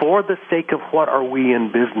it for the sake of what are we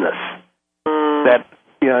in business? That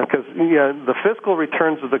because the fiscal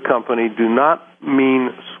returns of the company do not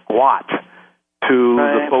mean squat to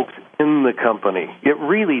the folks in the company. It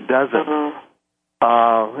really doesn't.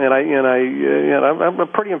 I'm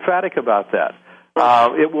pretty emphatic about that.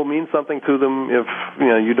 It will mean something to them if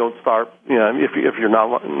you don't start if you're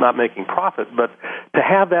not making profit. But to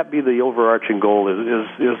have that be the overarching goal is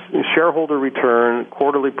shareholder return,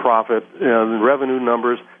 quarterly profit, revenue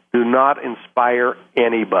numbers do not inspire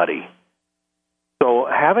anybody. So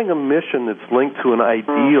having a mission that's linked to an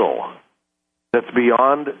ideal that's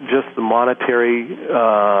beyond just the monetary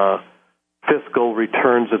fiscal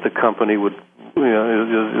returns that the company would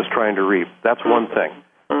is trying to reap. That's one thing.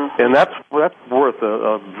 And that's worth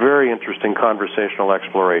a very interesting conversational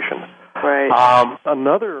exploration. Right.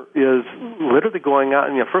 Another is literally going out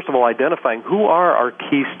and, first of all, identifying who are our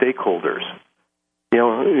key stakeholders,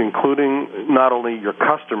 including not only your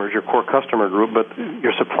customers, your core customer group, but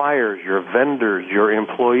your suppliers, your vendors, your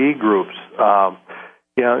employee groups,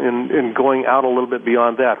 and going out a little bit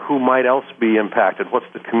beyond that. Who might else be impacted? What's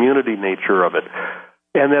the community nature of it?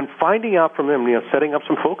 And then finding out from them, setting up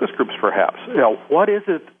some focus groups perhaps. What is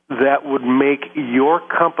it that would make your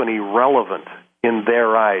company relevant in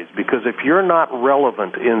their eyes? Because if you're not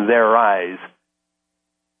relevant in their eyes,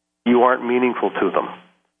 you aren't meaningful to them.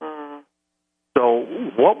 So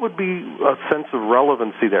what would be a sense of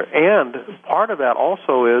relevancy there? And part of that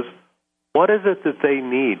also is, what is it that they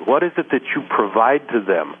need? What is it that you provide to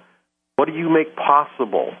them? What do you make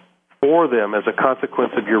possible for them as a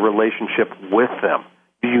consequence of your relationship with them?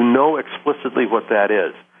 Do you know explicitly what that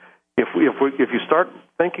is? If you start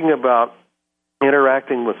thinking about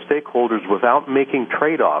interacting with stakeholders without making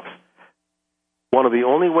trade-offs, one of the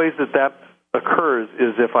only ways that occurs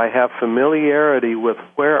is if I have familiarity with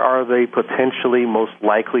where are they potentially most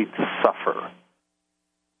likely to suffer.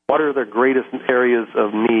 What are their greatest areas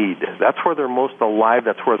of need? That's where they're most alive.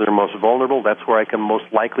 That's where they're most vulnerable. That's where I can most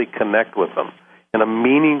likely connect with them in a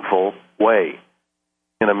meaningful way.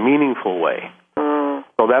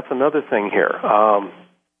 So that's another thing here.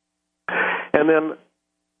 And then,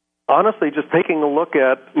 honestly, just taking a look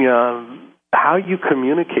at how you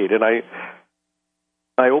communicate. And I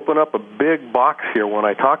open up a big box here when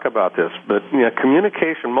I talk about this. But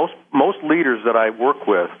communication. Most leaders that I work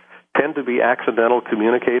with tend to be accidental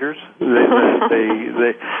communicators.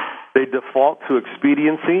 They default to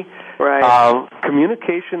expediency. Right.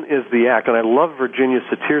 Communication is the act, and I love Virginia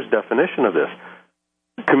Satir's definition of this.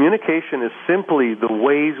 Communication is simply the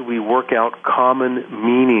ways we work out common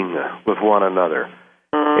meaning with one another.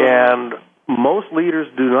 And most leaders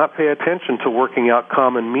do not pay attention to working out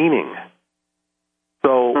common meaning.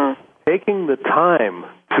 So taking the time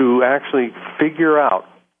to actually figure out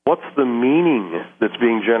what's the meaning that's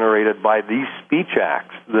being generated by these speech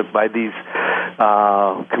acts, by these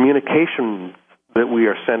communications that we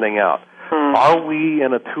are sending out. Are we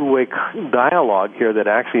in a two-way dialogue here that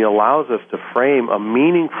actually allows us to frame a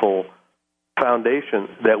meaningful foundation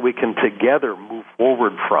that we can together move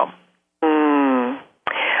forward from?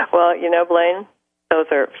 Well, Blaine, those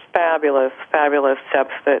are fabulous, fabulous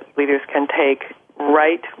steps that leaders can take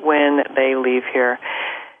right when they leave here.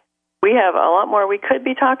 We have a lot more we could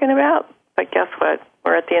be talking about, but guess what?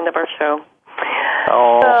 We're at the end of our show.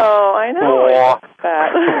 Oh. So I know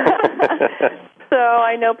that. So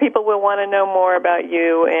I know people will want to know more about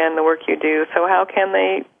you and the work you do. So how can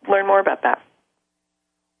they learn more about that?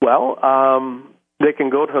 Well, they can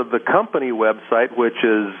go to the company website, which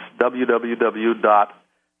is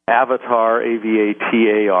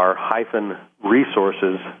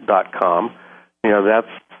www.avatar-resources.com. That's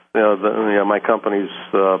my company's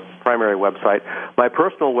primary website. My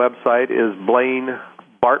personal website is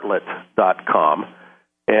blainebartlett.com,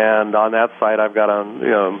 and on that site I've got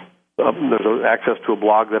there's access to a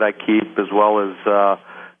blog that I keep, as well as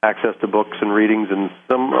access to books and readings and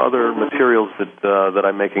some other materials that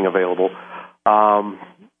I'm making available.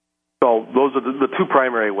 So those are the two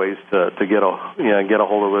primary ways to get a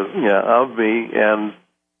hold of me, and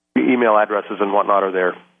the email addresses and whatnot are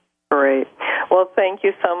there. Great. Well, thank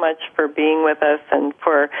you so much for being with us and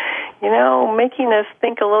for making us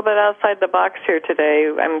think a little bit outside the box here today.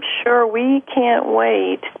 I'm sure we can't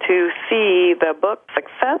wait to see the book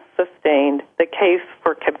Success Sustained, The Case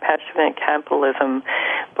for Compassionate Capitalism.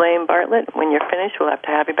 Blaine Bartlett, when you're finished, we'll have to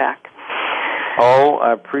have you back. Oh,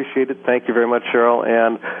 I appreciate it. Thank you very much, Cheryl.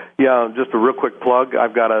 And just a real quick plug.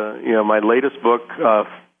 I've got my latest book,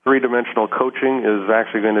 Three-Dimensional Coaching, is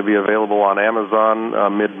actually going to be available on Amazon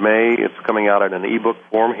mid-May. It's coming out in an ebook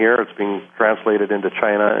form here. It's being translated into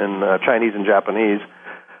Chinese and Japanese,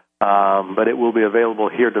 but it will be available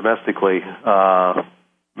here domestically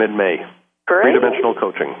mid-May. Great. Three-Dimensional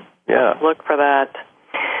Coaching. Yeah. Look for that.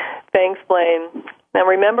 Thanks, Blaine. Now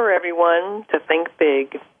remember, everyone, to think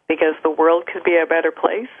big, because the world could be a better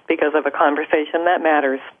place because of a conversation that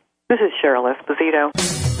matters. This is Cheryl Esposito.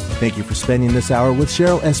 Thank you for spending this hour with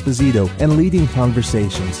Cheryl Esposito and Leading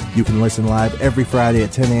Conversations. You can listen live every Friday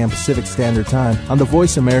at 10 a.m. Pacific Standard Time on the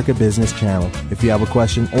Voice America Business Channel. If you have a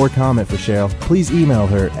question or comment for Cheryl, please email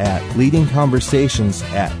her at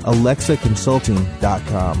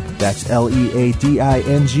leadingconversations@alexaconsulting.com. That's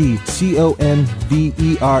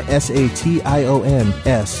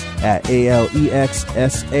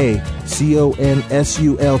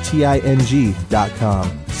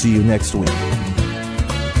See you next week.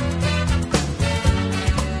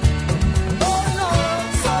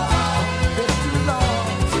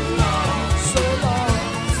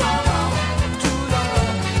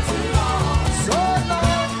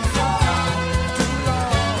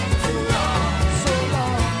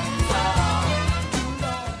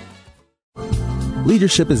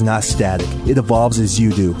 Leadership is not static. It evolves as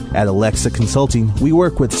you do. At Alexa Consulting, we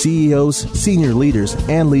work with CEOs, senior leaders,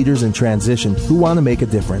 and leaders in transition who want to make a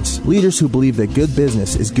difference. Leaders who believe that good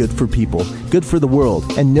business is good for people, good for the world,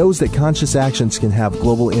 and knows that conscious actions can have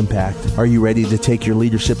global impact. Are you ready to take your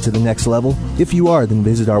leadership to the next level? If you are, then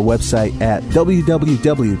visit our website at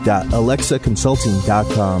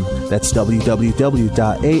www.alexaconsulting.com. That's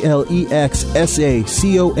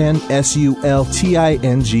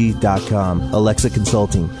www.alexaconsulting.com. Alexa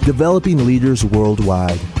Consulting, developing leaders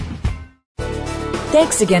worldwide.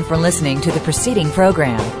 Thanks again for listening to the preceding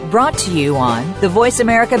program, brought to you on the Voice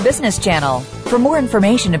America Business Channel. For more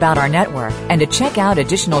information about our network and to check out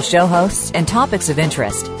additional show hosts and topics of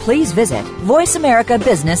interest, please visit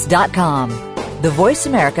voiceamericabusiness.com. The Voice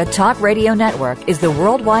America Talk Radio Network is the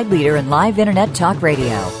worldwide leader in live Internet talk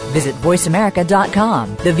radio. Visit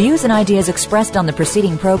voiceamerica.com. The views and ideas expressed on the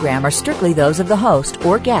preceding program are strictly those of the host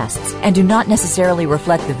or guests and do not necessarily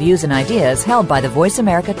reflect the views and ideas held by the Voice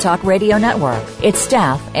America Talk Radio Network, its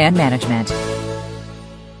staff, and management.